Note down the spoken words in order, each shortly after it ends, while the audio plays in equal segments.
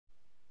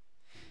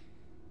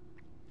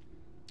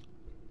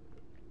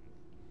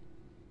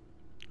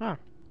Oh.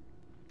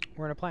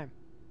 We're in a plane.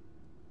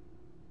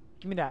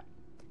 Give me that.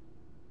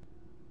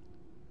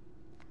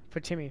 For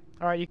Timmy.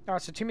 Alright,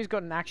 so Timmy's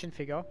got an action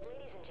figure.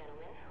 Ladies and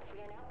gentlemen, we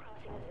are now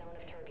crossing a zone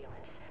of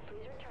turbulence.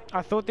 Please return to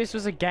I thought this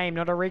was a game,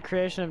 not a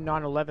recreation of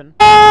 9/11.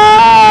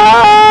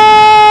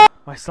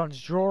 My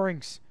son's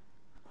drawings.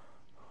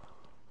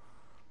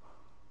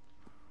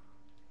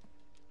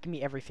 Give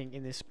me everything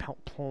in this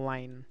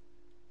plane.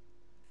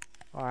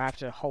 Oh, I have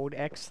to hold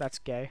X, that's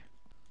gay.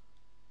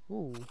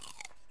 Ooh.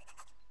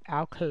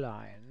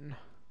 Alkaline.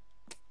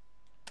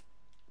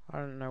 I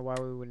don't know why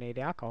we would need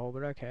alcohol,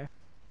 but okay.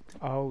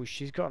 Oh,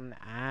 she's got an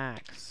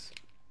axe.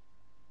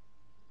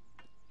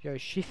 Yo,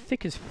 she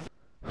thick as f.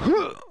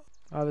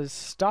 Oh, there's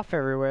stuff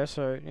everywhere,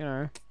 so, you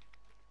know.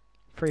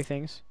 Free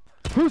things.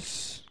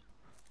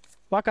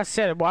 Like I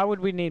said, why would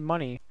we need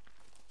money?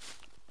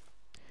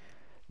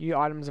 New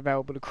items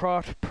available to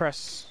craft.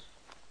 Press.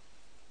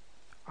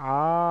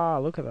 Ah,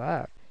 look at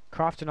that.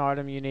 Craft an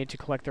item, you need to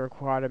collect the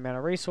required amount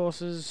of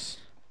resources.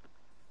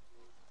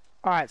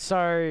 Alright,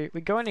 so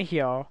we go into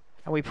here,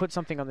 and we put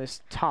something on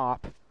this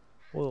tarp.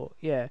 Well,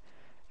 yeah.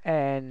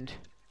 And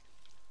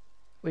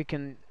we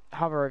can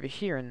hover over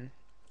here and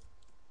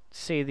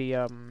see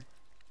the,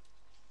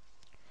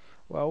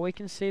 well, we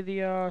can see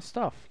the,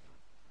 stuff.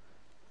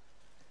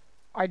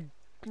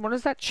 What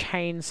is that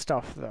chain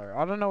stuff, though?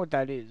 I don't know what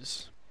that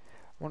is.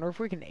 I wonder if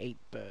we can eat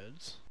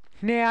birds.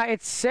 Now,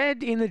 it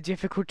said in the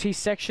difficulty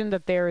section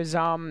that there is,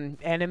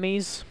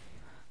 enemies.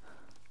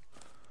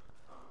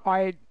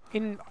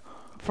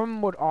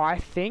 From what I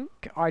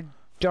think, I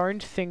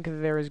don't think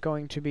there is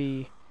going to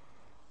be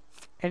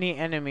any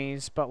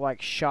enemies, but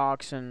like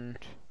sharks and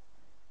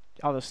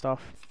other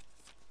stuff.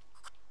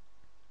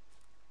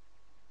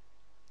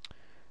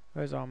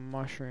 Those are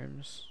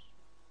mushrooms.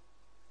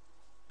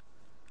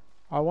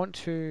 I want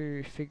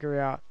to figure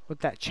out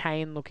what that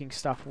chain looking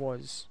stuff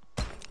was.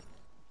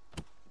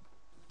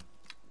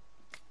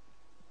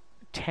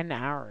 10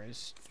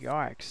 arrows.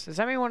 Yikes. Does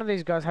that mean one of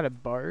these guys had a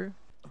bow?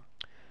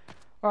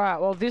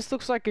 Alright, well this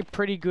looks like a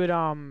pretty good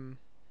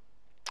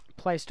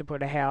place to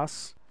put a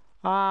house.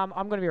 I'm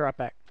gonna be right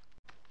back.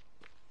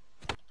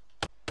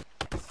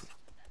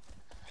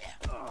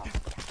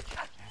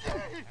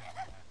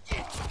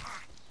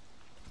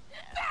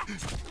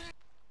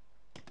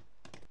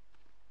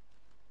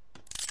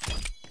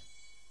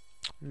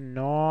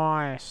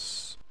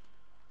 Nice.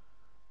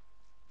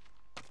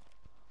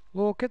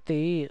 Look at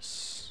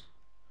this.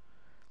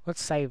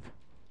 Let's save.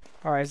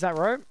 Alright, is that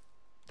rope?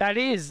 That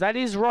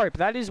is rope.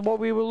 That is what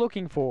we were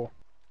looking for.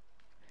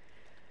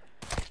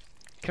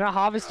 Can I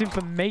harvest him for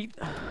meat?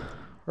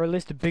 Or at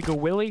least a bigger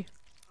willy?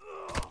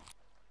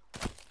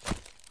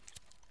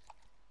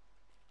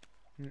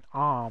 An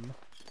arm.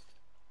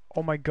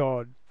 Oh my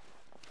god.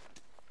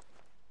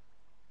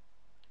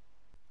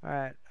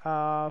 Alright,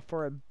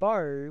 for a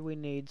bow, we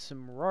need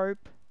some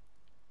rope.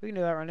 We can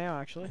do that right now,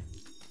 actually.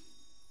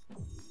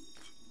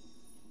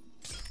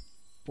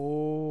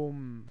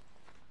 Boom.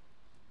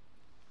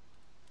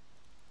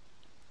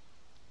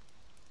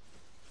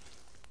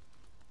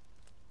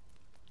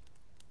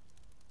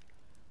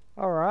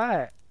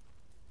 Alright.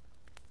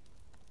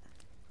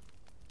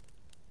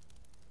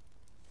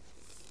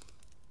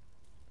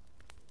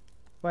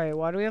 Wait,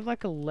 why do we have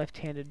like a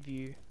left-handed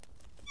view?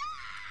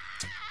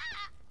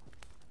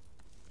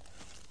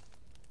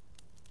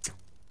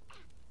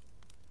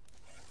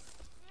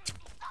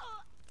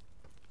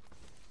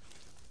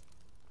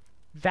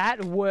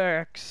 That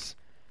works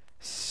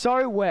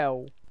so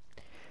well.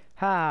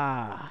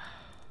 Ah.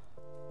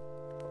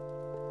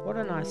 What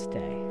a nice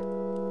day.